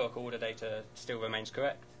 the historical order data still remains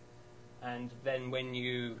correct. And then when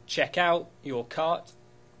you check out your cart,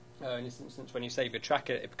 in this instance, when you save your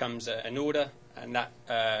tracker, it becomes an order, and that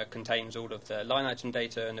contains all of the line item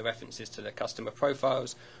data and the references to the customer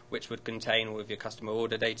profiles, which would contain all of your customer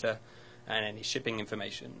order data and any shipping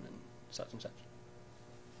information and such and such.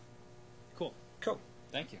 Cool. Cool.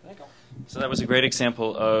 Thank you. So that was a great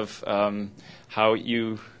example of how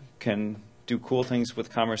you can do cool things with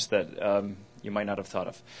commerce that you might not have thought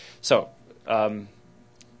of. So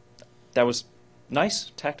that was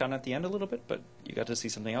nice, tacked on at the end a little bit, but you got to see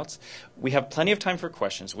something else. We have plenty of time for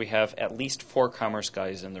questions. We have at least 4 commerce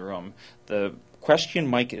guys in the room. The question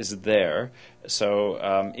mic is there,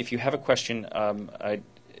 so if you have a question,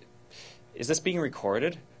 is this being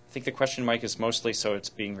recorded? I think the question mic is mostly so it's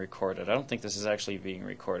being recorded. I don't think this is actually being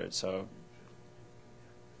recorded, so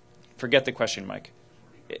forget the question mic.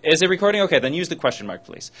 Is it recording? Okay, then use the question mic,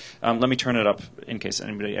 please. Let me turn it up in case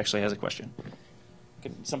anybody actually has a question.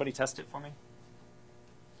 Can somebody test it for me?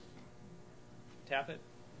 Tap it.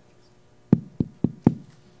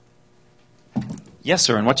 Yes,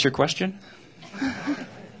 sir, and what's your question?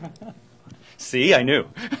 See, I knew.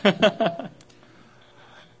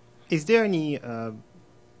 Is there any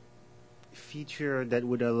feature that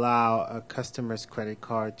would allow a customer's credit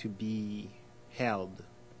card to be held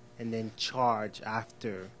and then charge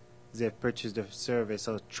after they've purchased the service,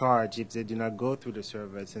 or charge if they do not go through the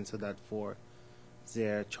service, and so that for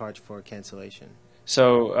their charge for cancellation?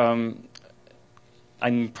 So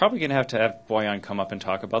I'm probably going to have Boyan come up and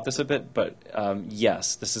talk about this a bit, but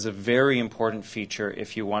yes, this is a very important feature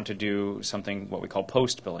if you want to do something what we call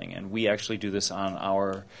post billing, and we actually do this on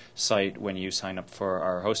our site when you sign up for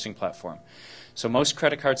our hosting platform. So most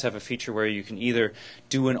credit cards have a feature where you can either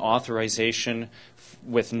do an authorization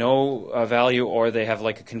with no value, or they have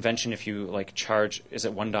like a convention if you like charge, is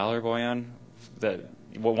it $1, Boyan? That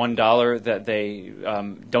 $1 that they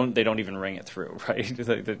don't even ring it through, right?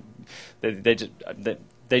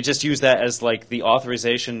 They just use that as like the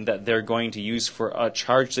authorization that they're going to use for a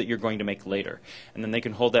charge that you're going to make later, and then they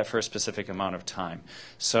can hold that for a specific amount of time.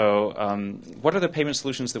 So what are the payment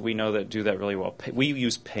solutions that we know that do that really well? We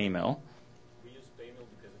use PayMill. We use PayMill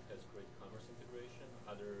because it has great commerce integration.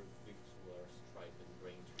 Other big tools are Stripe and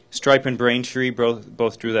Braintree. Stripe and Braintree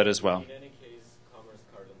both do that as well. In any case, Commerce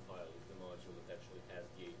Card on File is the module that actually has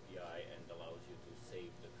the API and allows you to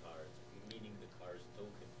save the cards, meaning the card's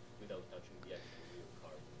token, without touching the actual real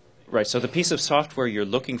card information. Right, so the piece of software you're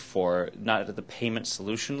looking for, not at the payment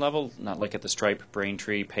solution level, not like at the Stripe,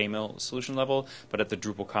 Braintree, PayMill solution level, but at the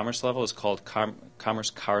Drupal Commerce level, is called Commerce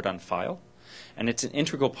Card on File. And it's an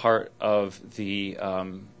integral part of the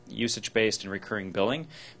usage-based and recurring billing,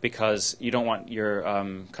 because you don't want your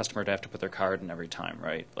customer to have to put their card in every time,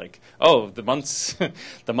 right? Like, oh, the month's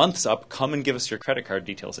up, come and give us your credit card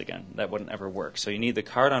details again. That wouldn't ever work. So you need the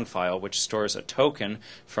card on file, which stores a token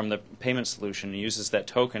from the payment solution and uses that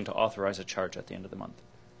token to authorize a charge at the end of the month.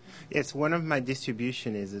 Yes, one of my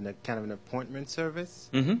distribution is in a kind of an appointment service.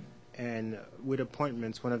 Mm-hmm. And with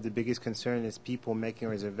appointments, one of the biggest concerns is people making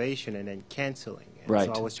a reservation and then canceling. And Right.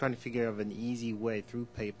 so I was trying to figure out an easy way through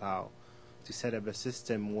PayPal to set up a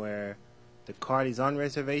system where the card is on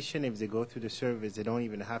reservation. If they go through the service, they don't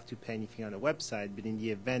even have to pay anything on the website. But in the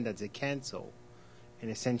event that they cancel, and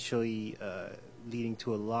essentially leading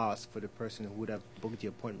to a loss for the person who would have booked the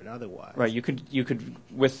appointment otherwise. Right. You could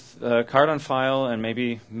with card on file and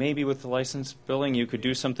maybe with the license billing, you could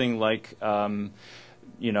do something like.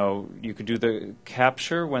 You could do the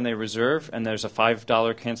capture when they reserve, and there's a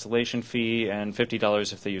 $5 cancellation fee and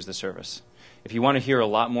 $50 if they use the service. If you want to hear a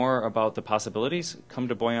lot more about the possibilities, come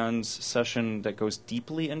to Boyan's session that goes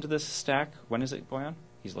deeply into this stack. When is it, Boyan?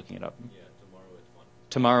 He's looking it up. Yeah, tomorrow at 1.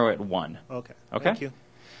 Tomorrow at 1. Okay. Okay. Thank you.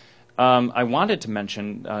 I wanted to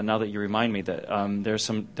mention, now that you remind me, that there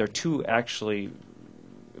are 2 actually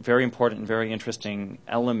very important and very interesting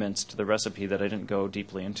elements to the recipe that I didn't go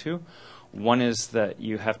deeply into. One is that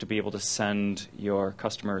you have to be able to send your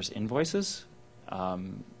customers invoices,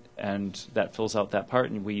 and that fills out that part.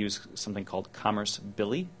 And we use something called Commerce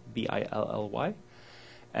Billy, B-I-L-L-Y.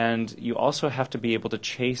 And you also have to be able to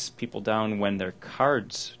chase people down when their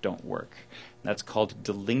cards don't work. That's called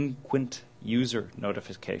delinquent user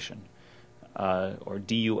notification, or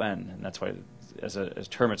DUN. And that's why, as a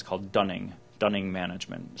term, it's called dunning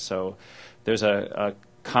management. So there's a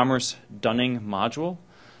Commerce Dunning module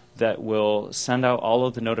that will send out all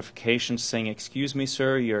of the notifications saying, excuse me,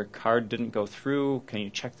 sir, your card didn't go through. Can you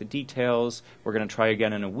check the details? We're going to try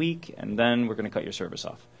again in a week, and then we're going to cut your service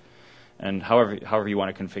off. And however you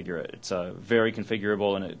want to configure it. It's very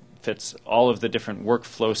configurable, and it fits all of the different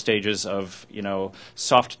workflow stages of,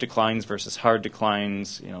 soft declines versus hard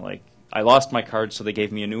declines, like I lost my card, so they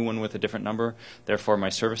gave me a new one with a different number. Therefore, my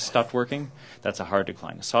service stopped working. That's a hard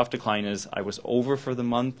decline. A soft decline is I was over for the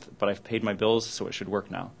month, but I've paid my bills, so it should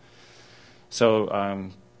work now.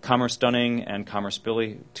 So Commerce Dunning and Commerce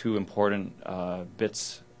Billy, two important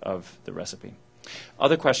bits of the recipe.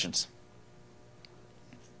 Other questions?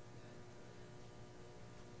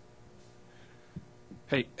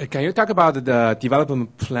 Hey, can you talk about the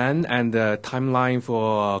development plan and the timeline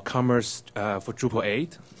for Commerce for Drupal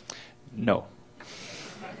 8? No.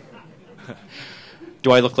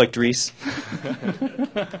 Do I look like Dries?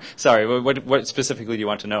 Sorry, what specifically do you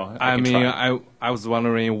want to know? I was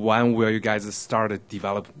wondering when will you guys start to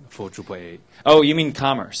develop for Drupal 8? Oh, you mean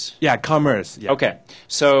Commerce? Yeah, Commerce. Yeah. Okay.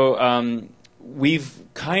 So we've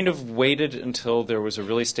kind of waited until there was a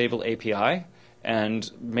really stable API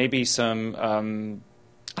and maybe some,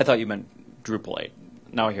 I thought you meant Drupal 8.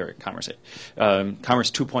 Now I hear it, Commerce 8.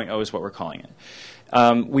 Commerce 2.0 is what we're calling it.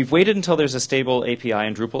 We've waited until there's a stable API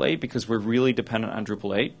in Drupal 8 because we're really dependent on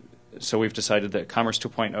Drupal 8. So we've decided that Commerce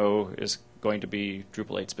 2.0 is going to be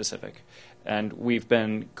Drupal 8 specific. And we've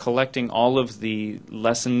been collecting all of the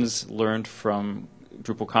lessons learned from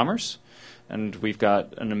Drupal Commerce. And we've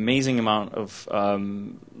got an amazing amount of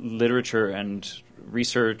literature and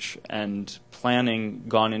research and planning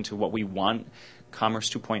gone into what we want Commerce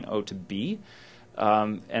 2.0 to be.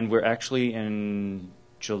 And we're actually in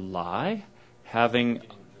July having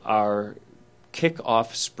our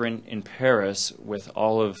kick-off sprint in Paris with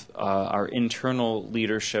all of our internal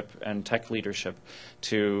leadership and tech leadership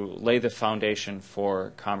to lay the foundation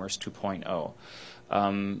for Commerce 2.0.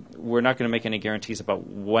 We're not going to make any guarantees about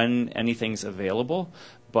when anything's available,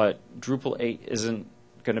 but Drupal 8 isn't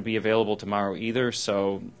going to be available tomorrow either,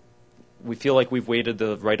 so we feel like we've waited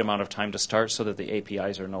the right amount of time to start so that the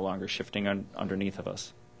APIs are no longer shifting underneath of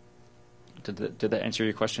us. Did that answer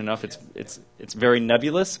your question enough? It's very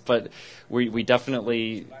nebulous, but we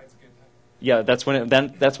definitely, yeah. That's when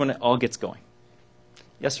it all gets going.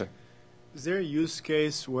 Yes, sir. Is there a use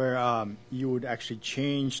case where you would actually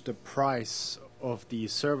change the price of the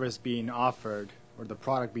service being offered or the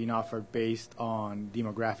product being offered based on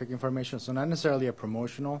demographic information? So not necessarily a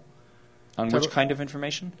promotional. On which kind of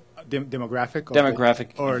information? Demographic.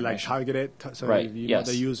 Demographic or like information. targeted. So Right, you yes.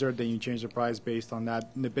 know the user, then you change the price based on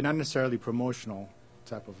that, but not necessarily promotional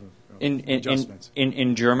type of adjustments.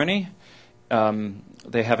 In Germany,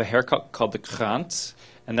 they have a haircut called the Kranz,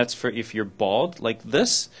 and that's for if you're bald like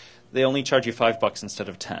this, they only charge you $5 instead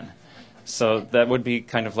of 10. So that would be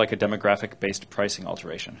kind of like a demographic-based pricing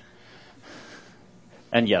alteration.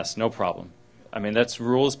 And yes, no problem. I mean, that's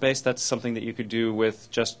rules-based. That's something that you could do with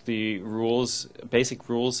just the rules, basic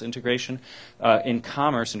rules integration. In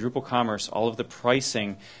Commerce, in Drupal Commerce, all of the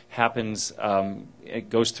pricing happens, it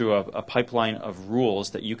goes through a pipeline of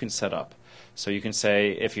rules that you can set up. So you can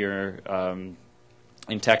say, if you're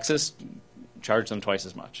in Texas, charge them twice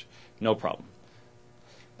as much. No problem.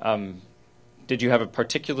 Did you have a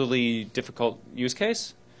particularly difficult use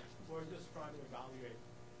case? We're just trying to evaluate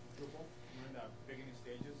Drupal. We're in the beginning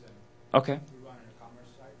stages, and Okay. we run a commerce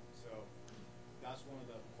site, so that's one of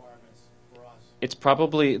the requirements for us. It's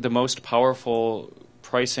probably the most powerful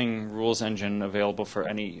pricing rules engine available for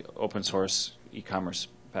any open source e-commerce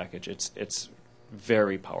package. It's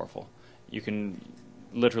very powerful. You can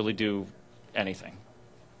literally do anything.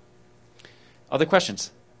 Other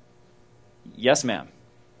questions? Yes, ma'am.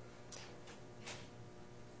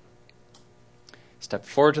 Step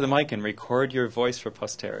forward to the mic and record your voice for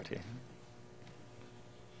posterity.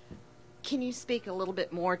 Can you speak a little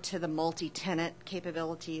bit more to the multi-tenant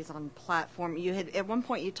capabilities on platform? You had at one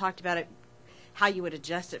point you talked about it, how you would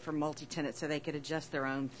adjust it for multi-tenant so they could adjust their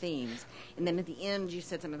own themes, and then at the end you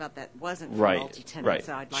said something about that wasn't for multi-tenant. Right.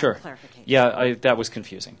 So I'd like Sure. clarification. Yeah, that was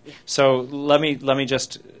confusing. Yeah. So let me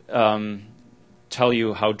just tell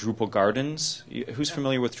you how Drupal Gardens. Who's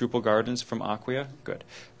familiar with Drupal Gardens from Acquia? Good.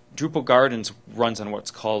 Drupal Gardens runs on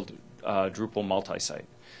what's called Drupal multi-site.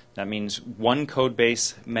 That means one code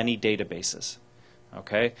base, many databases.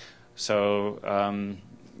 Okay, so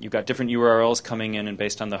you've got different URLs coming in, and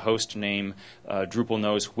based on the host name, Drupal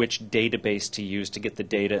knows which database to use to get the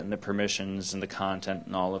data and the permissions and the content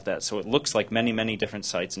and all of that. So it looks like many, many different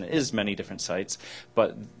sites, and it is many different sites.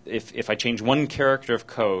 But if I change one character of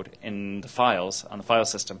code in the files, on the file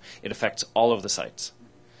system, it affects all of the sites.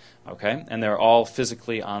 Okay, and they're all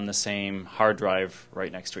physically on the same hard drive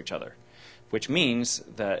right next to each other, which means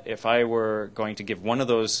that if I were going to give one of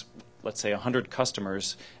those, let's say 100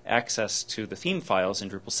 customers, access to the theme files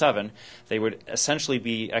in Drupal 7, they would essentially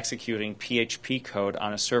be executing PHP code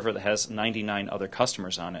on a server that has 99 other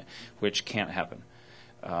customers on it, which can't happen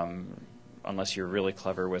unless you're really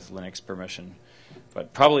clever with Linux permission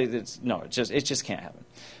But probably no, it just can't happen.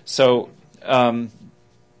 So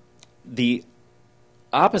the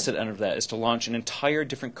opposite end of that is to launch an entire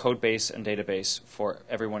different code base and database for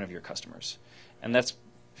every one of your customers, and that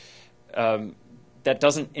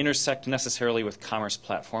doesn't intersect necessarily with Commerce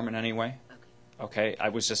Platform in any way. Okay, I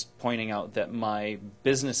was just pointing out that my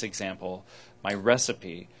business example, my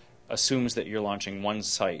recipe, assumes that you're launching one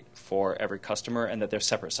site for every customer and that they're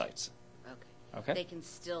separate sites. Okay. They can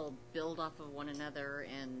still build off of one another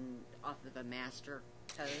and off of a master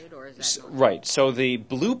code, or is that not right? So the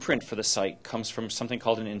blueprint for the site comes from something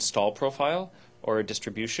called an install profile or a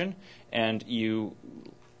distribution, and you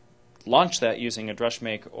launch that using a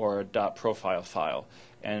drushmake or a .profile file.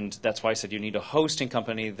 And that's why I said you need a hosting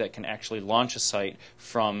company that can actually launch a site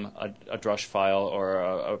from a drush file or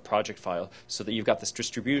a project file, so that you've got this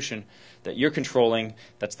distribution that you're controlling.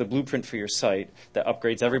 That's the blueprint for your site that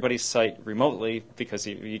upgrades everybody's site remotely, because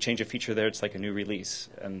you change a feature there, it's like a new release,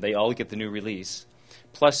 and they all get the new release.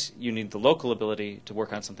 Plus, you need the local ability to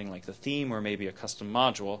work on something like the theme or maybe a custom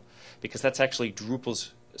module, because that's actually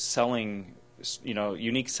Drupal's selling.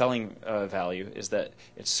 Unique selling value is that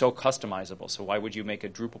it's so customizable. So why would you make a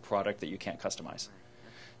Drupal product that you can't customize?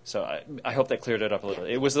 So I hope that cleared it up a little.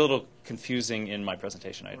 It was a little confusing in my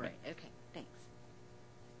presentation, I admit. Right. Okay. Thanks.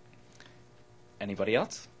 Anybody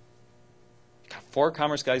else? Got 4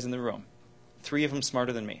 commerce guys in the room. 3 of them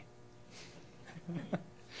smarter than me.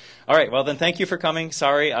 All right. Well, then thank you for coming.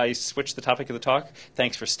 Sorry I switched the topic of the talk.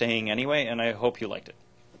 Thanks for staying anyway, and I hope you liked it.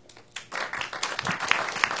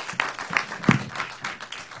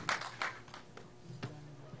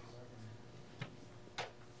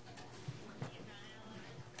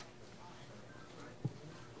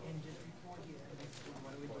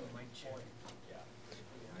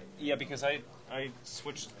 Yeah, because I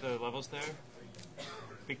switched the levels there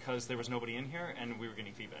because there was nobody in here and we were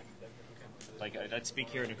getting feedback. Like I'd speak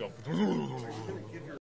here and it'd go.